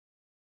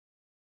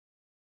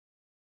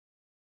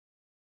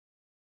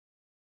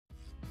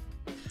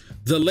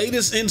The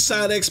latest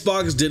Inside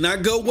Xbox did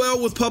not go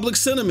well with public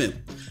sentiment.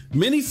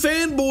 Many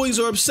fanboys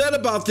are upset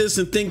about this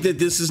and think that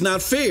this is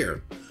not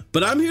fair.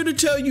 But I'm here to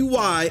tell you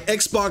why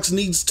Xbox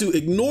needs to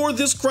ignore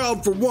this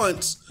crowd for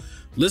once,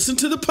 listen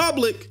to the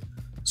public,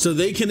 so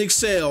they can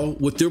excel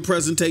with their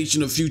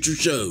presentation of future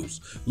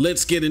shows.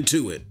 Let's get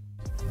into it.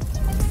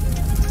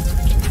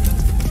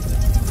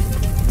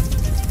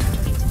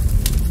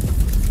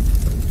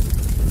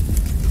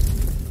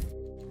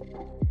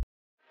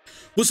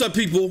 What's up,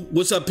 people?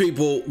 What's up,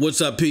 people?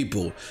 What's up,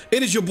 people?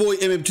 It is your boy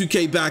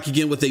MM2K back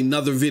again with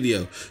another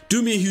video.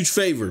 Do me a huge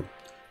favor.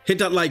 Hit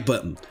that like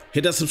button.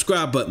 Hit that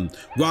subscribe button.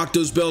 Rock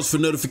those bells for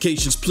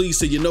notifications, please,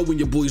 so you know when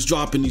your boy's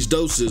dropping these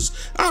doses.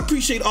 I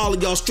appreciate all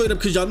of y'all straight up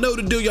because y'all know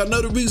the deal, y'all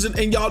know the reason,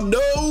 and y'all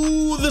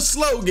know the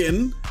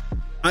slogan.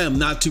 I am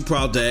not too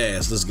proud to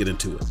ask. Let's get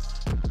into it.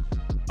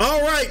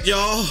 All right,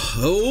 y'all.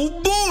 Oh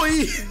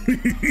boy.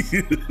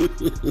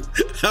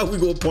 How we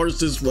gonna parse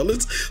this one?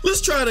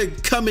 Let's try to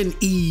come in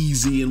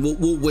easy, and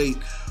we'll wait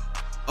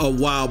a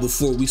while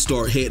before we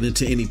start heading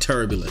into any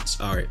turbulence.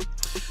 All right.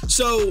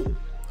 So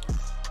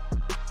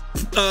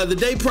the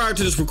day prior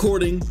to this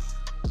recording,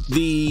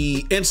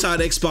 the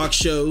Inside Xbox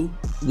show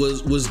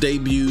was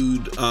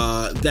debuted.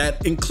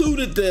 That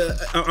included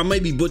I may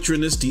be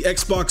butchering this, the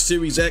Xbox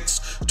Series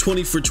X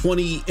 20 for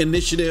 20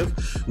 initiative,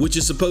 which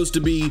is supposed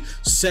to be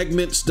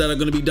segments that are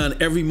going to be done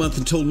every month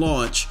until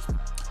launch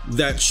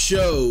that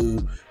show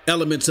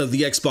elements of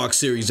the Xbox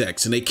Series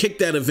X. And they kicked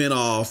that event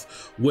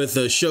off with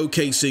a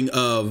showcasing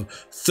of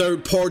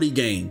third-party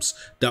games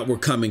that were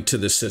coming to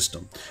the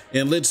system.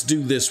 And let's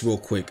do this real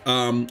quick.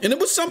 And it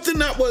was something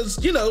that was,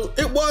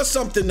 it was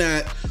something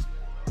that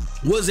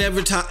was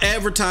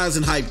advertised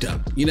and hyped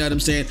up. You know what I'm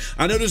saying?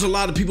 I know there's a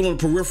lot of people on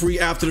the periphery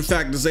after the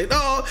fact that say,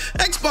 "Oh,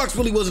 Xbox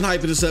really wasn't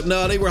hyping this up."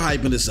 No, they were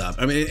hyping this up.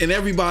 I mean, and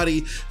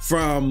everybody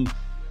from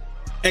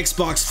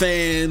Xbox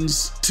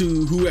fans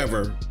to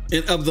whoever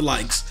and of the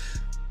likes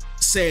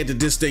said that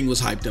this thing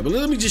was hyped up. But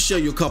let me just show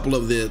you a couple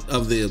of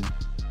the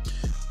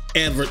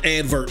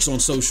adverts on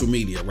social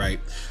media, right?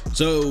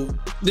 So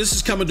this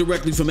is coming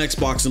directly from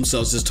Xbox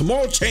themselves. It says,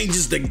 "Tomorrow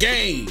changes the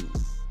game."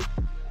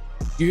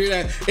 You hear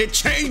that? It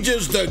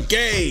changes the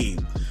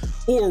game,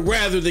 or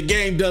rather, the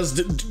game does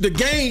the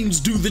games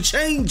do the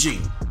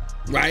changing,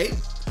 right?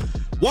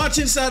 Watch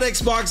Inside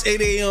Xbox 8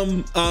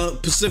 a.m.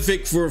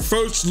 Pacific for a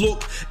first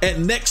look at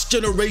next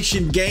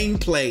generation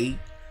gameplay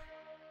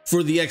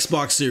for the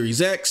Xbox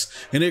Series X.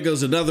 And there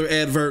goes another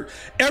advert.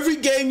 "Every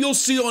game you'll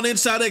see on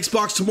Inside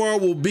Xbox tomorrow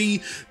will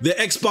be the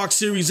Xbox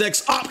Series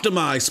X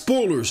optimized.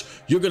 Spoilers,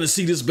 you're gonna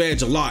see this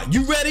badge a lot.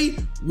 You ready?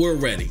 We're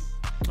ready."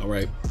 All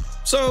right.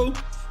 So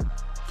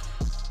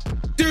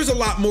there's a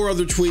lot more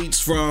other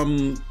tweets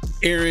from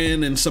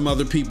Aaron and some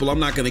other people. I'm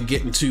not going to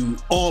get into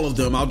all of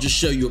them. I'll just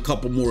show you a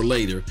couple more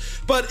later.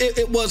 But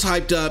it was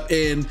hyped up,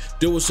 and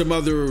there were some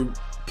other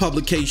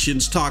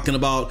publications talking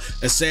about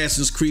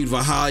Assassin's Creed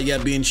Valhalla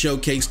being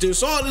showcased there.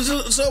 So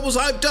it was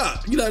hyped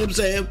up. You know what I'm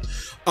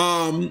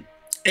saying?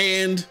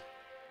 And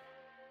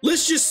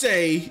let's just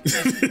say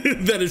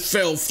that it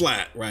fell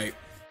flat, right?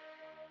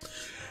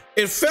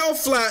 It fell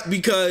flat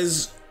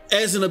because,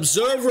 as an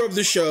observer of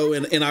the show,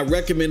 and I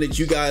recommend that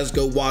you guys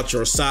go watch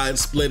our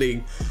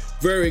side-splitting,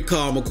 very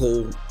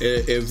comical,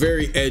 and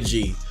very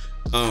edgy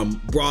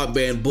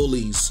Broadband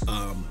Bullies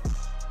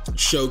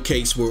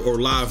showcase or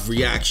live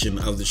reaction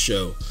of the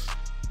show.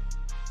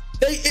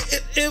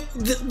 It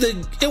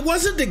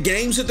wasn't the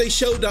games that they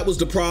showed that was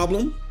the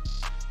problem,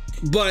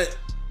 but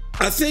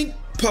I think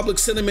public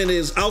sentiment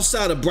is,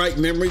 outside of Bright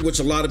Memory, which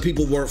a lot of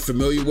people weren't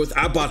familiar with.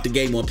 I bought the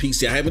game on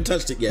PC. I haven't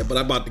touched it yet, but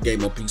I bought the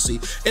game on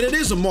PC, and it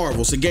is a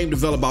marvel. It's a game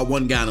developed by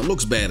one guy, and it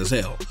looks bad as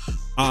hell.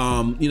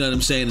 You know what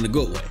I'm saying, in a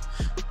good way.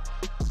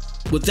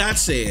 With that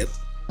said,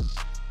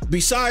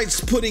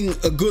 besides putting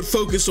a good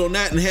focus on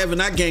that and having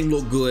that game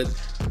look good,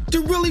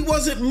 there really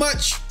wasn't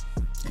much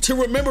to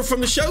remember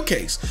from the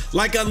showcase.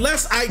 Like,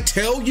 unless I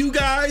tell you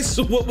guys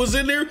what was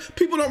in there,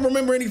 people don't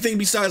remember anything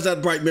besides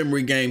that Bright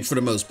Memory game for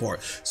the most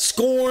part.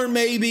 Scorn,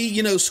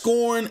 maybe,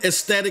 Scorn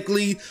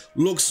aesthetically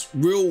looks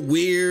real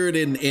weird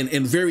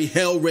and very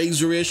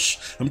Hellraiser-ish.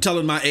 I'm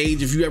telling my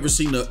age, if you ever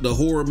seen the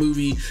horror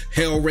movie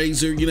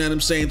Hellraiser, you know what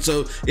I'm saying?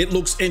 So it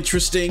looks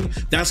interesting.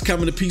 That's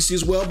coming to PC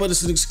as well, but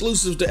it's an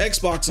exclusive to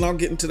Xbox, and I'll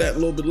get into that a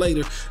little bit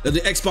later. The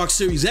Xbox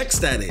Series X,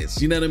 that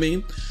is, you know what I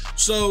mean?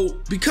 So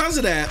because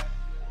of that,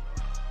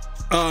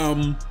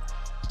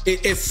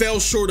 it fell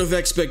short of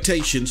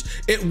expectations.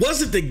 It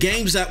wasn't the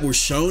games that were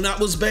shown that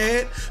was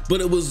bad,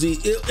 but it was the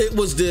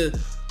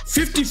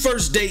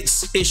 51st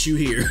dates issue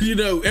here.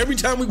 Every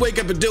time we wake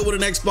up and deal with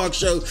an Xbox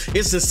show,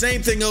 it's the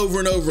same thing over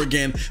and over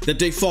again that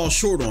they fall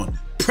short on.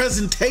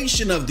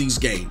 Presentation of these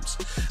games.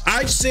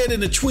 I've said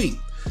in a tweet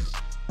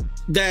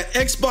that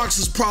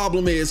Xbox's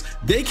problem is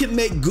they can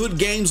make good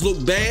games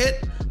look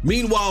bad.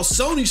 Meanwhile,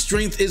 Sony's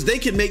strength is they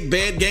can make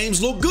bad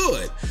games look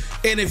good.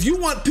 And if you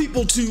want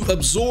people to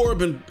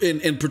absorb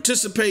and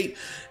participate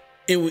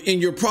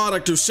in your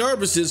product or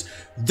services,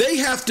 they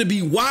have to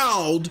be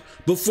wowed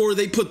before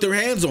they put their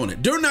hands on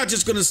it. They're not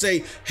just going to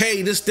say,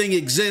 hey, this thing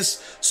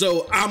exists,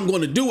 so I'm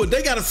going to do it.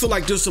 They got to feel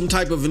like there's some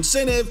type of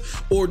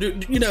incentive, or,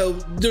 you know,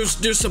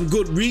 there's some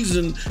good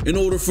reason in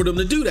order for them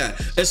to do that,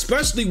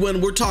 especially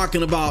when we're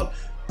talking about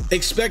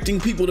expecting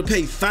people to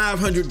pay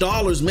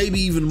 $500, maybe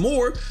even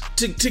more,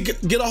 to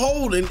get a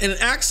hold and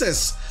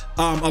access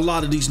a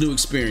lot of these new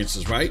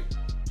experiences, right?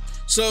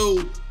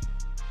 So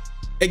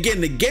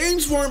again, the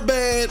games weren't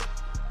bad.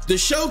 The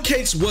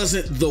showcase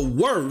wasn't the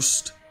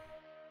worst,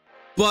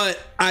 but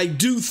I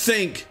do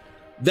think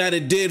that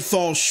it did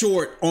fall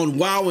short on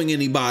wowing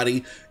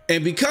anybody.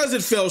 And because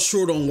it fell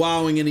short on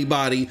wowing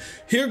anybody,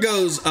 here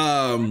goes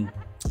a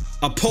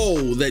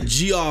poll that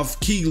Geoff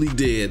Keighley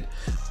did.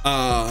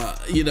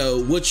 You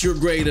know, what's your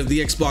grade of the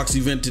Xbox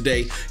event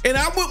today? And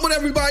I went with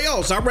everybody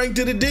else. I ranked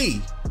it a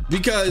D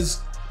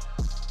because,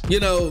 you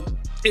know,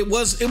 it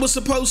was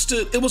supposed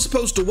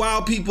to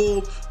wow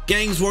people.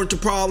 Games weren't the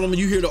problem.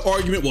 And you hear the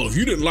argument, well, if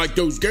you didn't like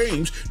those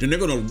games, then they're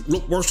gonna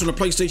look worse than the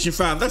PlayStation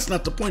 5. That's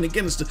not the point.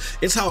 Again,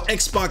 it's how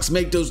Xbox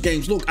make those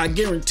games look. I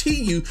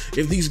guarantee you,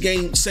 if these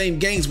same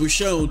games were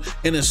shown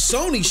in a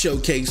Sony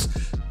showcase,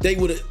 they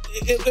would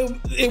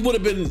it would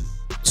have been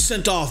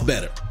sent off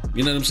better.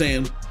 You know what I'm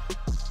saying?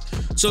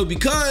 So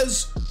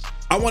because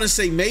I want to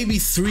say maybe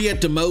 3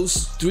 at the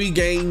most, 3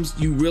 games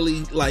you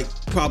really like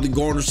probably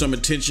garner some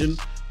attention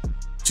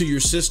to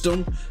your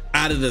system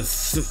out of the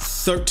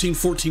 13,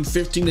 14,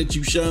 15 that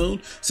you've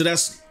shown. So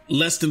that's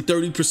less than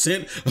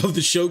 30% of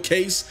the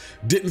showcase.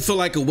 Didn't feel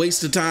like a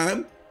waste of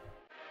time.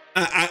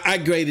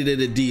 I graded it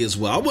a D as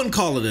well. I wouldn't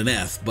call it an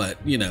F, but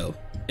you know,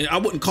 I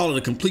wouldn't call it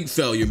a complete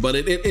failure, but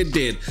it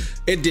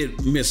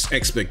did miss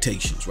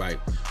expectations, right?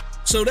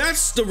 So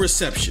that's the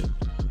reception.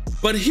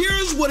 But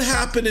here's what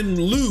happened in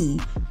lieu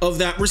of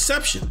that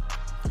reception.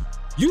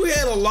 You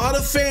had a lot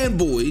of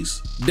fanboys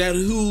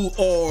who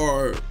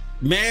are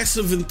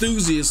massive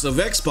enthusiasts of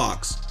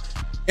Xbox.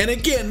 And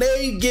again,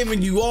 they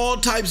giving you all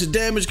types of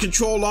damage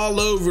control all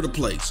over the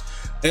place.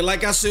 And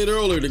like I said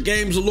earlier, the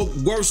games will look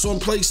worse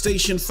on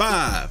PlayStation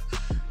 5.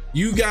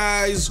 You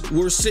guys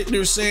were sitting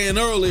there saying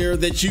earlier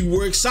that you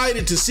were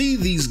excited to see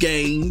these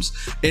games,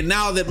 and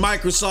now that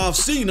Microsoft's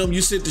seen them,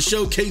 you said the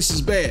showcase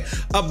is bad.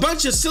 A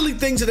bunch of silly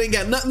things that ain't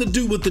got nothing to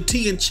do with the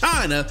tea in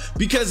China,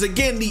 because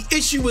again, the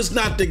issue is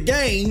not the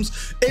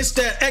games, it's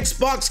that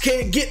Xbox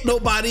can't get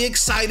nobody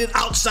excited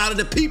outside of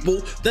the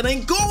people that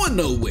ain't going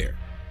nowhere.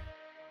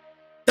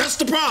 That's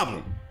the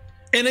problem.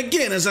 And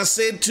again, as I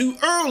spoke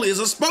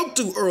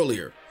to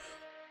earlier,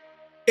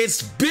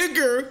 it's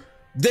bigger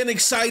than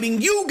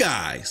exciting you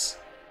guys,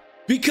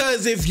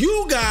 because if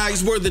you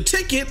guys were the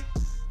ticket,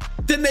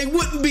 then they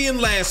wouldn't be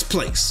in last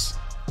place,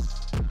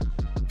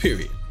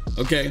 period.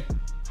 Okay.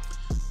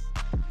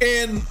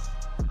 And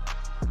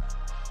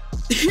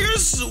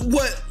here's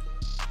what,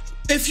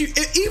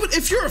 even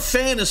if you're a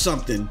fan of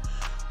something,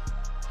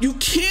 you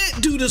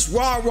can't do this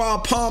rah rah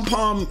pom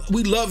pom,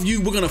 we love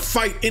you, we're gonna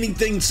fight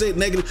anything said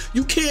negative.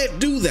 You can't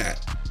do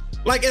that.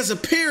 Like, as a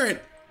parent,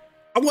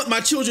 I want my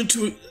children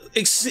to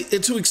exceed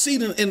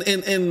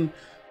and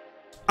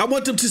I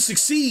want them to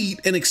succeed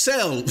and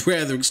excel,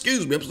 rather,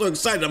 excuse me. I'm so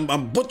excited.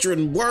 I'm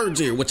butchering words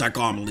here, which I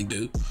commonly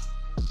do.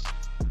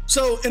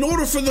 So in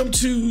order for them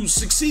to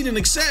succeed and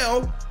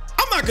excel,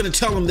 I'm not going to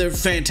tell them they're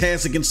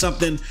fantastic in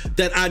something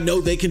that I know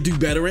they can do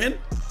better in.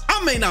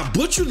 I may not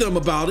butcher them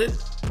about it,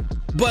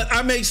 but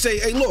I may say,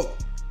 hey, look,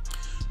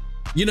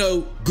 you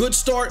know, good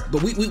start,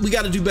 but we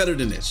got to do better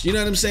than this. You know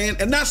what I'm saying?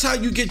 And that's how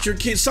you get your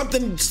kids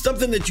something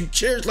that you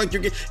cherish, like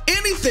your kid.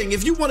 Anything,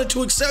 if you wanted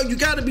to excel, you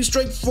got to be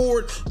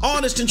straightforward,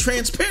 honest, and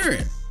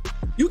transparent.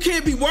 You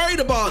can't be worried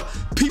about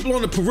people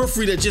on the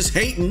periphery that just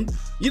hating.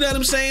 You know what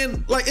I'm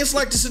saying? Like, it's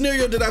like the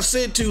scenario that I've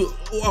said to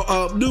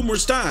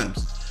numerous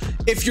times.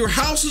 If your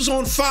house is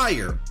on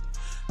fire,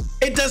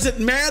 it doesn't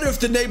matter if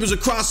the neighbors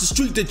across the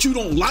street that you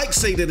don't like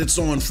say that it's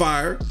on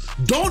fire.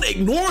 Don't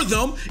ignore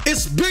them.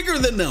 It's bigger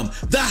than them.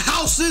 The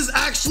house is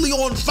actually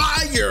on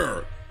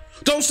fire.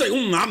 Don't say,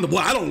 I'm the boy,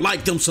 I don't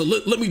like them, so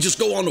let me just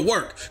go on to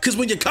work. Because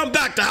when you come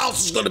back, the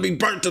house is going to be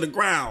burnt to the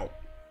ground.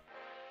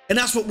 And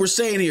that's what we're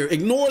saying here.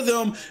 Ignore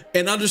them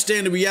and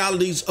understand the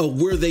realities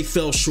of where they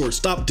fell short.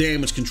 Stop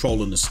damage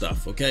controlling this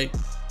stuff, okay?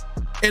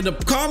 And the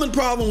common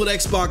problem with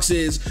Xbox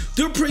is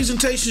their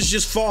presentations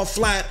just fall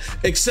flat,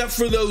 except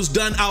for those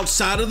done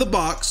outside of the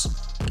box,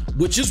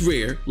 which is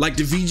rare, like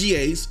the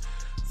VGAs.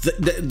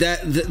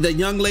 The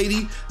young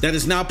lady that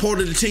is now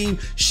part of the team,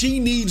 she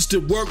needs to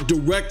work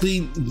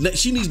directly.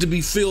 She needs to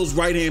be Phil's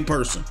right-hand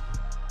person,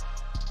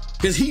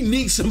 because he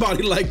needs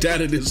somebody like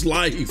that in his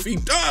life. He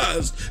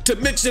does, to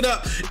mix it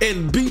up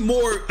and be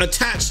more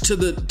attached to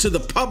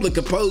the public,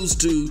 opposed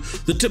to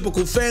the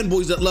typical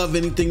fanboys that love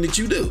anything that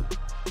you do.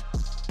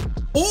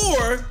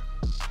 Or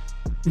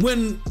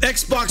when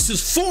Xbox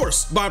is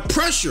forced by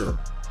pressure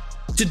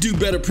to do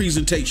better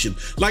presentation.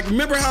 Like,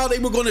 remember how they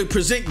were going to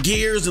present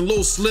gears and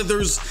little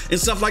slithers and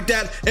stuff like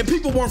that, and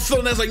people weren't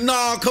feeling that. It's like,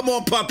 nah, come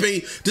on,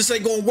 puppy, this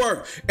ain't gonna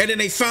work. And then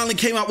they finally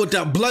came out with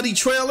that bloody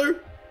trailer,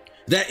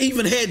 that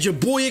even had your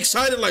boy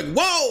excited, like,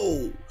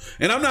 whoa.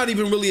 And I'm not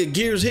even really a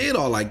Gears head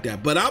all like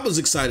that, but I was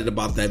excited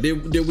about that. There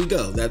we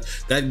go.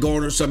 That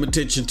garnered some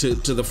attention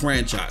to the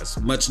franchise,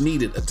 much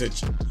needed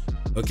attention.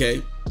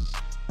 Okay.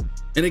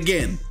 And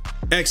again,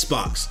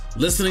 Xbox,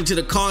 listening to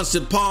the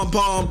constant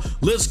pom-pom,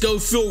 let's go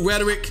Phil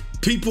rhetoric,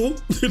 people,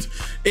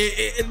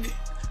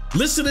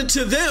 listening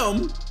to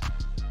them,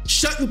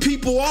 shutting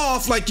people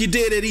off like you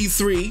did at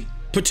E3,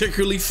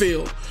 particularly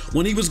Phil,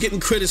 when he was getting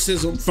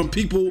criticism from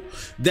people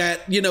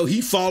that, you know,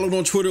 he followed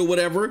on Twitter or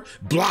whatever,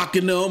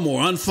 blocking them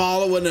or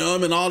unfollowing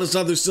them and all this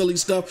other silly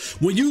stuff.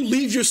 When you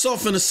leave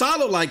yourself in a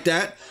silo like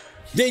that,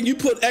 then you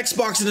put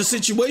Xbox in a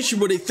situation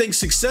where they think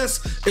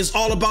success is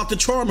all about the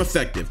charm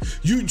effective.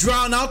 You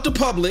drown out the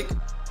public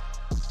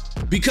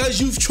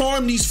because you've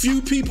charmed these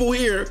few people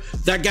here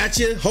that got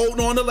you holding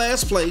on to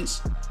last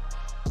place.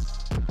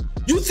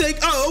 You think,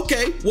 oh,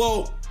 okay,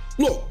 well,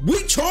 look,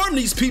 we charm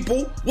these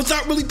people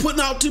without really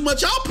putting out too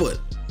much output.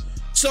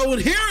 So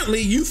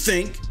inherently, you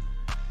think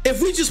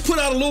if we just put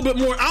out a little bit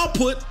more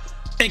output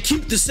and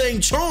keep the same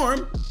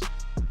charm,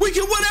 we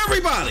can win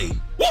everybody.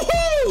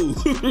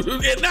 Woohoo!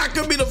 And that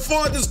could be the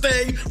farthest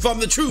thing from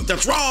the truth.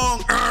 That's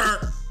wrong.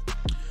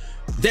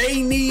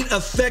 They need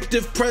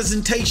effective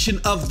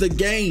presentation of the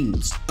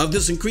games, of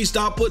this increased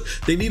output.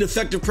 They need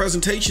effective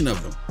presentation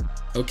of them.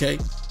 Okay?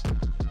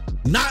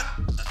 Not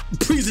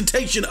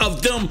presentation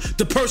of them,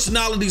 the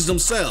personalities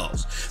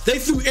themselves. They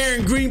threw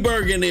Aaron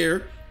Greenberg in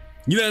there,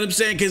 you know what I'm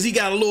saying, because he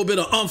got a little bit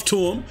of umph to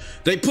him.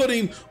 They put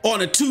him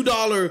on a $2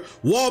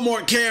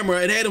 Walmart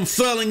camera and had him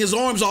flailing his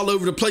arms all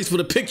over the place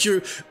with a picture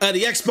of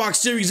the Xbox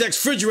Series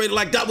X refrigerator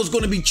like that was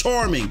going to be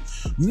charming.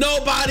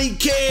 Nobody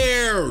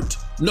cared.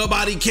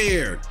 Nobody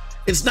cared.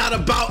 It's not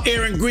about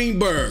Aaron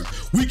Greenberg.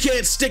 We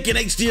can't stick an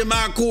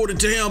HDMI cord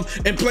into him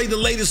and play the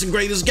latest and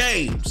greatest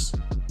games.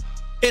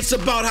 It's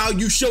about how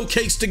you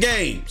showcase the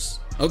games,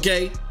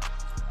 okay?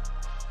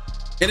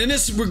 And in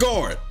this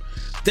regard,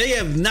 they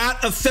have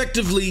not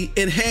effectively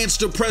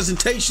enhanced their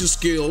presentation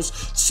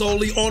skills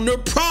solely on their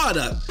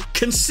product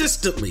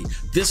consistently.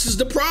 This is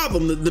the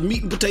problem, the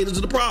meat and potatoes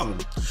of the problem.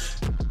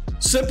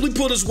 Simply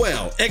put as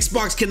well,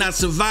 Xbox cannot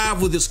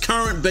survive with its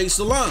current base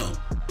alone.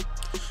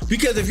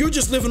 Because if you're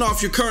just living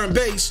off your current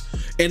base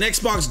and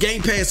Xbox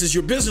Game Pass is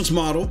your business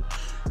model,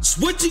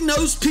 switching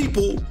those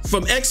people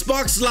from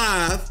Xbox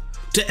Live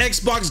to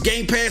Xbox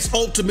Game Pass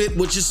Ultimate,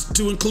 which is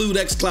to include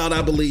xCloud,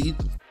 I believe,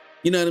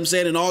 you know what I'm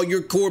saying, and all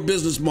your core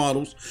business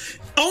models,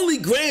 only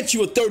grants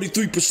you a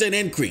 33%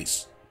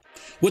 increase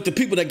with the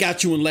people that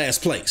got you in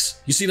last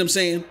place. You see what I'm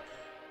saying?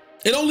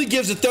 It only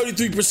gives a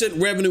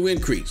 33% revenue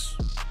increase.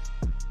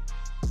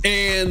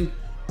 And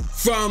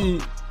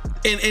from,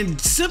 and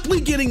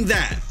simply getting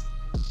that,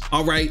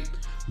 all right,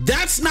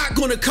 that's not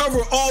going to cover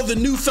all the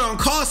newfound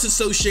costs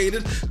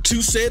associated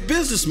to said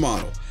business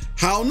model.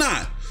 How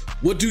not?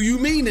 What do you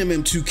mean,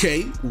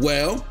 MM2K?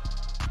 Well,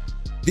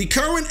 the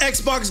current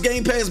Xbox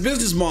Game Pass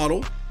business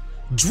model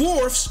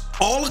dwarfs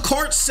a la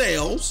carte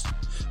sales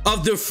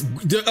of their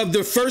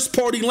first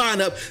party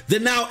lineup, the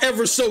now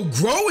ever so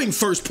growing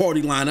first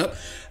party lineup.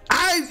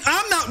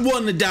 I'm not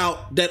one to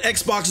doubt that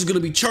Xbox is going to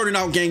be churning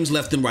out games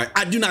left and right.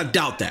 I do not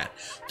doubt that.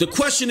 The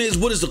question is,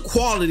 what is the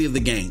quality of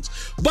the games?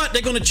 But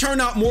they're going to churn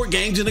out more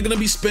games and they're going to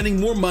be spending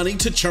more money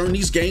to churn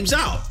these games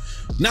out.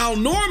 Now,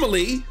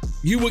 normally,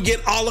 you would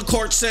get a la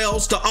carte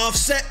sales to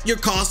offset your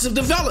cost of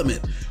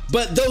development.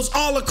 But those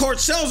a la carte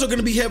sales are going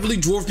to be heavily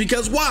dwarfed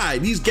because why?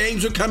 These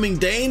games are coming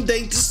day and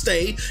date to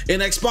stay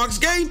in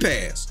Xbox Game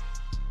Pass.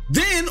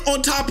 Then,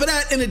 on top of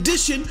that, in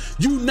addition,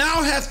 you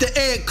now have to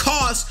add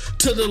costs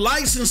to the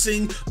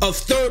licensing of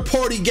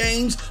third-party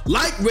games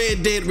like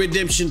Red Dead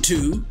Redemption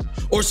 2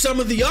 or some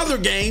of the other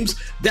games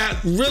that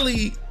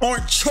really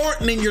aren't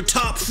charting in your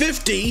top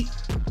 50,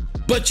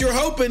 but you're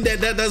hoping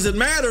that that doesn't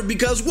matter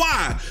because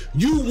why?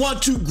 You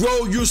want to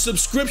grow your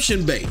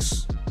subscription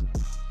base.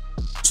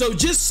 So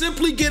just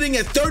simply getting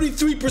a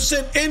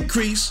 33%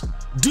 increase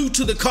due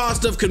to the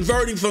cost of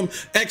converting from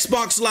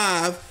Xbox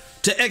Live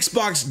to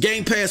Xbox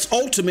Game Pass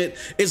Ultimate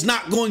is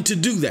not going to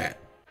do that.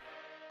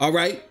 All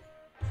right.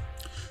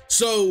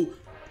 So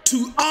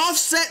to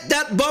offset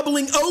that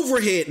bubbling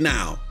overhead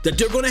now that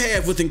they're going to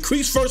have with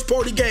increased first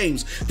party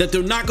games that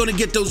they're not going to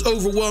get those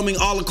overwhelming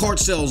a la carte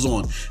sales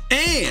on,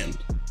 and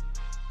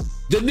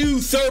the new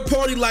third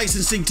party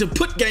licensing to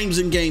put games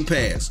in Game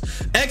Pass,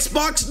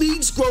 Xbox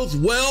needs growth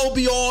well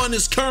beyond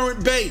its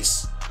current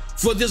base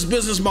for this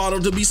business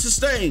model to be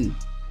sustained.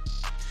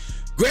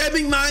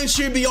 Grabbing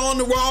mindshare beyond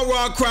the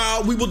rah-rah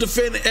crowd, we will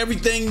defend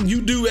everything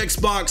you do,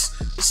 Xbox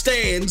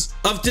stands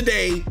of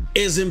today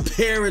is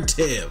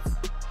imperative.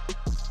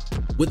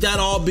 With that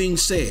all being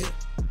said,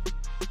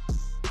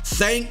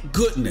 thank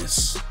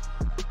goodness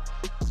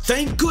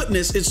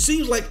it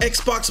seems like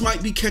Xbox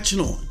might be catching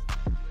on.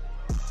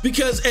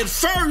 Because at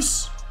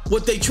first,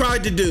 what they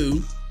tried to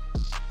do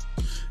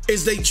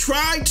is they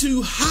tried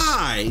to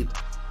hide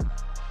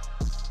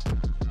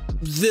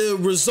the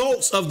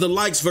results of the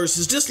likes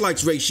versus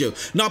dislikes ratio.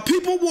 Now,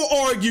 people will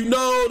argue,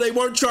 no, they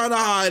weren't trying to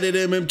hide it,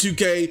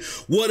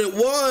 MM2K. What it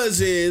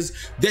was is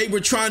they were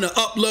trying to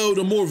upload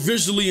a more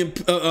visually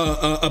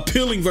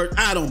appealing version.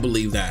 I don't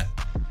believe that.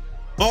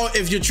 Or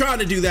if you're trying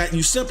to do that,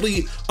 you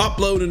simply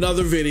upload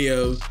another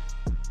video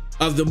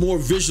of the more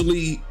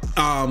visually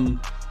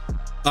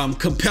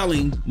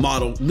compelling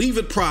model, leave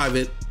it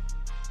private,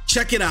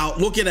 check it out,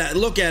 look at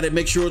it,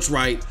 make sure it's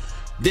right.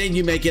 Then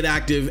you make it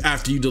active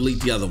after you delete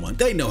the other one.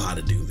 They know how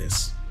to do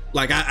this.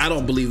 Like, I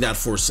don't believe that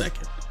for a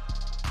second.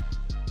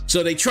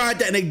 So they tried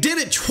that and they did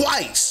it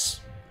twice.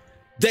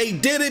 They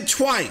did it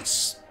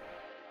twice.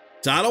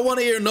 So I don't want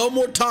to hear no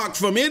more talk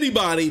from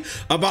anybody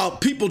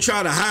about people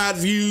trying to hide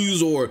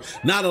views or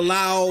not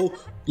allow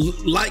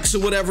likes or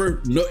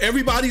whatever. No,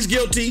 everybody's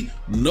guilty.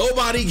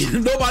 Nobody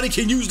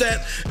can use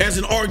that as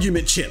an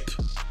argument chip.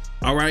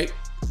 All right.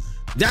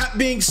 That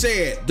being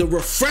said, the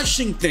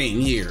refreshing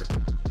thing here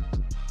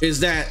is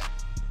that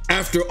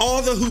after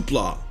all the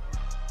hoopla,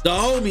 the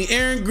homie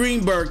Aaron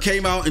Greenberg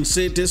came out and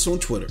said this on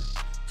Twitter.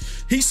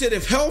 He said,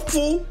 if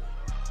helpful,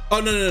 oh,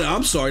 no,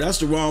 I'm sorry, that's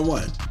the wrong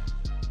one.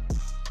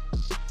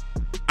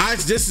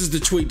 This is the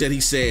tweet that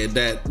he said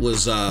that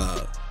was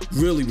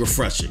really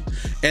refreshing.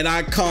 And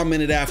I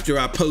commented after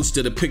I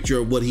posted a picture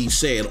of what he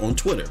said on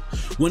Twitter.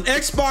 When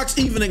Xbox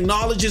even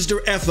acknowledges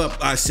their F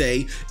up, I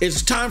say,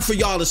 it's time for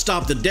y'all to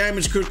stop the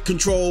damage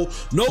control.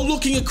 No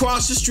looking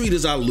across the street,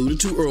 as I alluded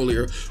to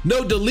earlier.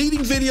 No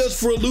deleting videos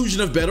for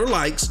illusion of better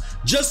likes.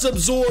 Just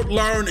absorb,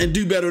 learn, and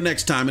do better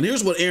next time. And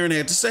here's what Aaron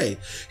had to say.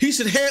 He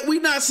said, had we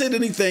not said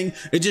anything,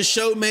 it just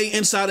showed May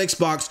inside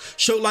Xbox,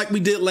 show like we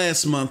did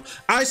last month,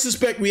 I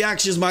suspect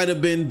reactions might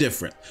have been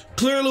different.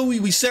 Clearly,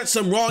 we set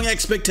some wrong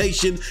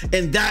expectation,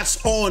 and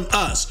that's on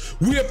us.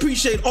 We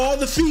appreciate all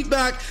the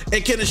feedback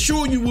and can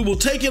assure you we will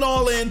take it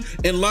all in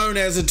and learn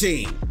as a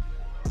team.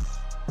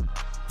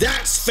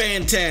 That's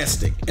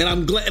fantastic, and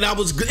I'm glad. And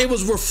it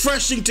was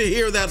refreshing to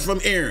hear that from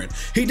Aaron.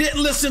 He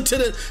didn't listen to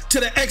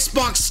the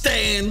Xbox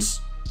stands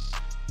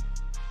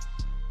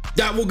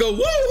that will go,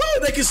 whoa,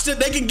 whoa.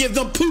 They can give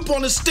them poop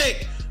on a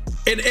stick,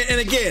 and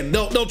again,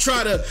 they'll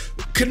try to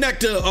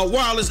connect a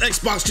wireless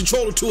Xbox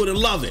controller to it and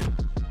love it.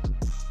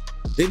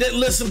 They didn't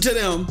listen to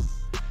them.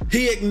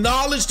 He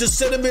acknowledged the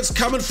sentiments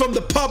coming from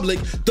the public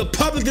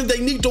that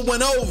they need to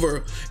win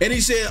over. And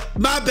he said,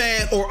 my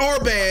bad or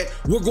our bad,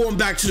 we're going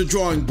back to the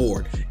drawing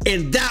board.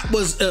 And that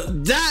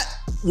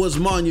was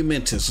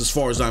monumentous as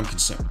far as I'm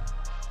concerned.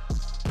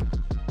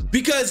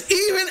 Because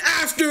even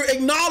after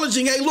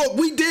acknowledging, hey, look,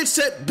 we did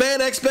set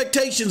bad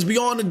expectations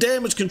beyond the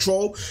damage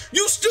control,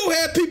 you still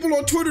had people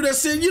on Twitter that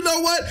said, you know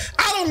what?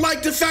 I don't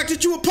like the fact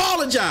that you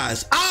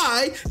apologize.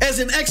 I, as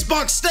an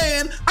Xbox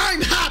stan,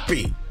 I'm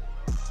happy.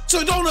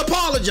 So don't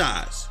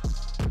apologize.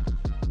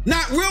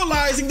 Not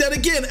realizing that,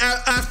 again,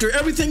 after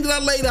everything that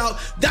I laid out,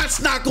 that's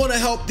not going to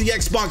help the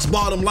Xbox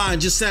bottom line,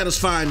 just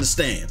satisfying the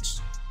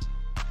stands.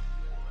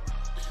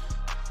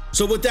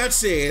 So with that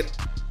said,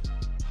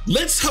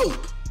 let's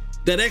hope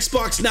that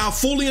Xbox now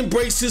fully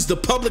embraces the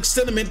public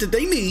sentiment that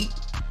they need,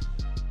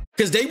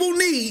 because they will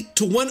need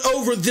to win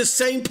over this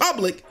same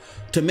public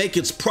to make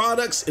its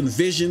products and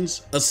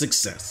visions a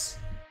success.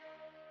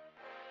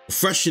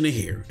 Refreshing to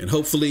hear, and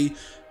hopefully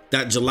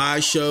that July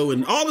show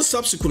and all the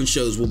subsequent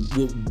shows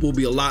will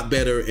be a lot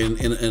better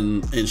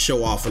and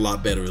show off a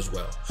lot better as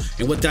well.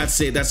 And with that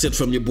said, that's it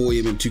from your boy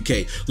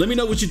MM2K. Let me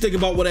know what you think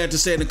about what I had to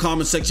say in the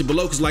comment section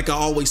below, because like I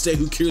always say,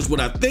 who cares what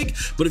I think?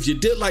 But if you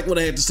did like what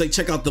I had to say,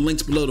 check out the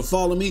links below to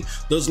follow me.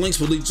 Those links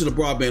will lead you to the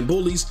Broadband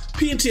Bullies,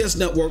 PNTS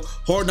Network,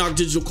 Hard Knock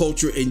Digital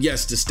Culture, and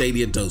yes, the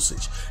Stadia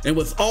Dosage. And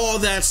with all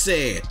that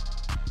said,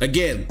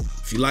 again,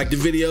 if you like the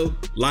video,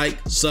 like,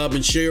 sub,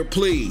 and share,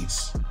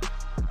 please.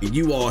 And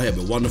you all have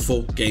a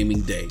wonderful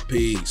gaming day.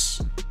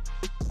 Peace.